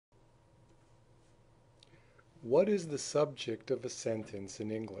What is the subject of a sentence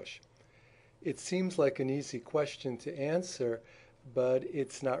in English? It seems like an easy question to answer, but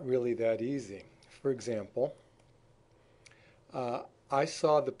it's not really that easy. For example, uh, I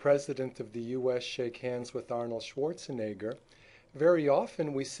saw the President of the U.S. shake hands with Arnold Schwarzenegger. Very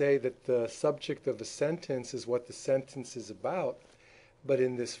often we say that the subject of a sentence is what the sentence is about, but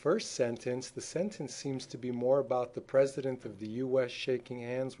in this first sentence, the sentence seems to be more about the President of the U.S. shaking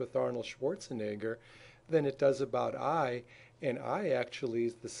hands with Arnold Schwarzenegger than it does about I, and I actually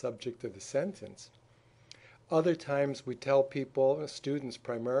is the subject of the sentence. Other times we tell people, students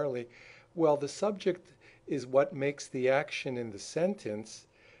primarily, well, the subject is what makes the action in the sentence,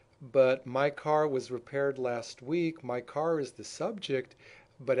 but my car was repaired last week. My car is the subject,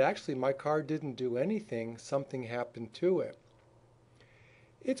 but actually my car didn't do anything. Something happened to it.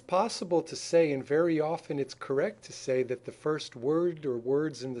 It's possible to say, and very often it's correct to say, that the first word or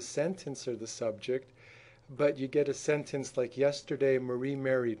words in the sentence are the subject, but you get a sentence like yesterday Marie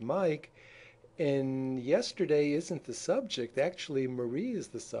married Mike, and yesterday isn't the subject. Actually, Marie is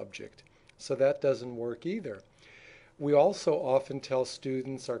the subject. So that doesn't work either. We also often tell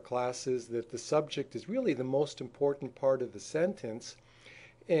students, our classes, that the subject is really the most important part of the sentence.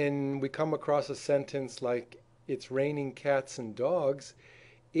 And we come across a sentence like, it's raining cats and dogs.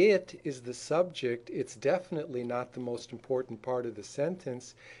 It is the subject. It's definitely not the most important part of the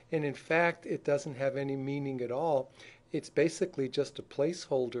sentence. And in fact, it doesn't have any meaning at all. It's basically just a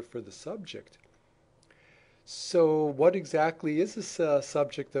placeholder for the subject. So what exactly is the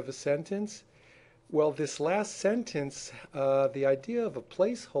subject of a sentence? Well, this last sentence, the idea of a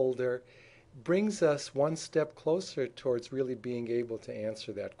placeholder, brings us one step closer towards really being able to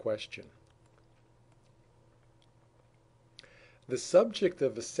answer that question. The subject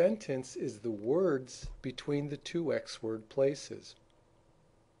of a sentence is the words between the two X-word places.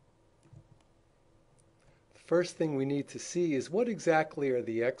 The first thing we need to see is what exactly are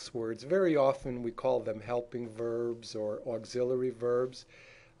the X-words. Very often we call them helping verbs or auxiliary verbs.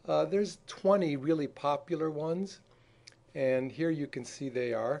 There's 20 really popular ones, and here you can see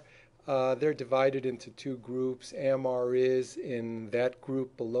they are. They're divided into two groups, am, are, is. In that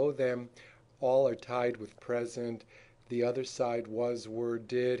group below them, all are tied with present. The other side, was, were,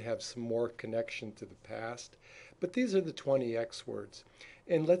 did, have some more connection to the past. But these are the 20 X words.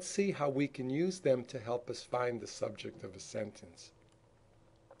 And let's see how we can use them to help us find the subject of a sentence.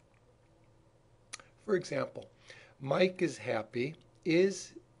 For example, Mike is happy.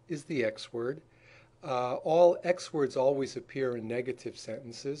 Is the X word. All X words always appear in negative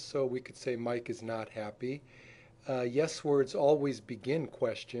sentences, so we could say Mike is not happy. Yes words always begin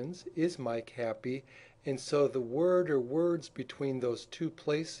questions. Is Mike happy? And so the word or words between those two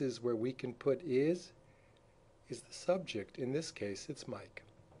places where we can put is the subject. In this case, it's Mike.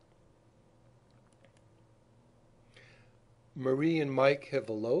 Marie and Mike have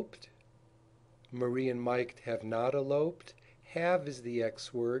eloped. Marie and Mike have not eloped. Have is the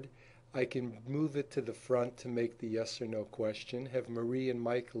X word. I can move it to the front to make the yes or no question. Have Marie and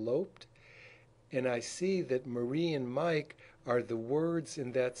Mike eloped? And I see that Marie and Mike are the words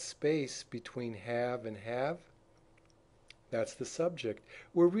in that space between have and have. That's the subject.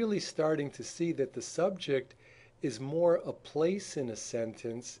 We're really starting to see that the subject is more a place in a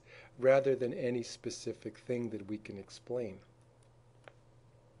sentence rather than any specific thing that we can explain.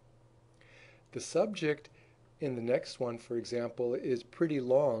 The subject in the next one, for example, is pretty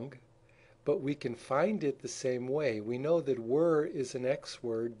long, but we can find it the same way. We know that were is an X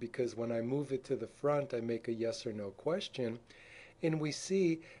word because when I move it to the front, I make a yes or no question. And we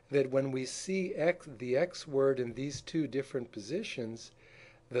see that when we see the X word in these two different positions,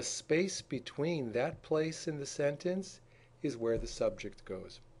 the space between that place in the sentence is where the subject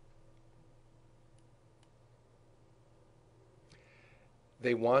goes.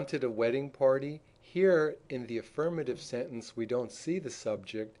 They wanted a wedding party. Here in the affirmative sentence, we don't see the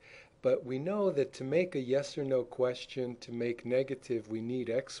subject, but we know that to make a yes or no question, to make negative, we need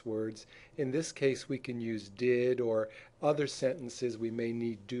X words. In this case, we can use did, or other sentences we may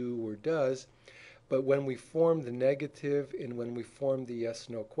need do or does. But when we form the negative and when we form the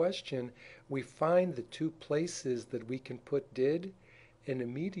yes/no question, we find the two places that we can put did, and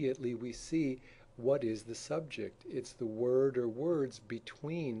immediately we see what is the subject. It's the word or words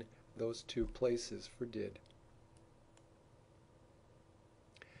between those two places for did.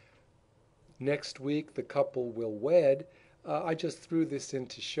 Next week, the couple will wed. I just threw this in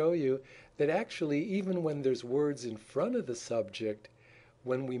to show you that actually, even when there's words in front of the subject,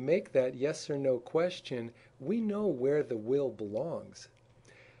 when we make that yes or no question, we know where the will belongs.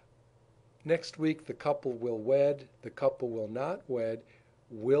 Next week, the couple will wed, the couple will not wed.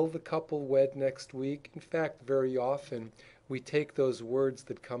 Will the couple wed next week? In fact, very often we take those words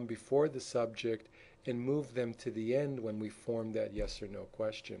that come before the subject and move them to the end when we form that yes or no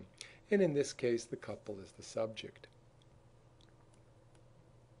question. And in this case, the couple is the subject.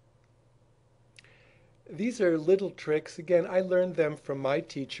 These are little tricks. Again, I learned them from my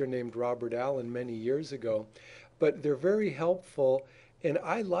teacher named Robert Allen many years ago, but they're very helpful, and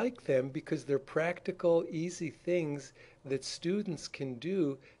I like them because they're practical, easy things that students can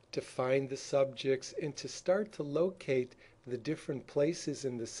do to find the subjects and to start to locate the different places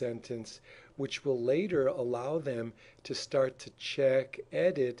in the sentence, which will later allow them to start to check,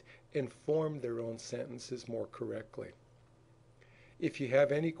 edit, and form their own sentences more correctly. If you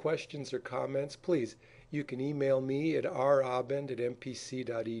have any questions or comments, please, you can email me at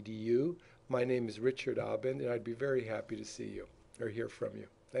rabend@mpc.edu. My name is Richard Abend, and I'd be very happy to see you or hear from you.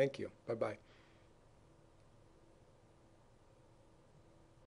 Thank you. Bye-bye.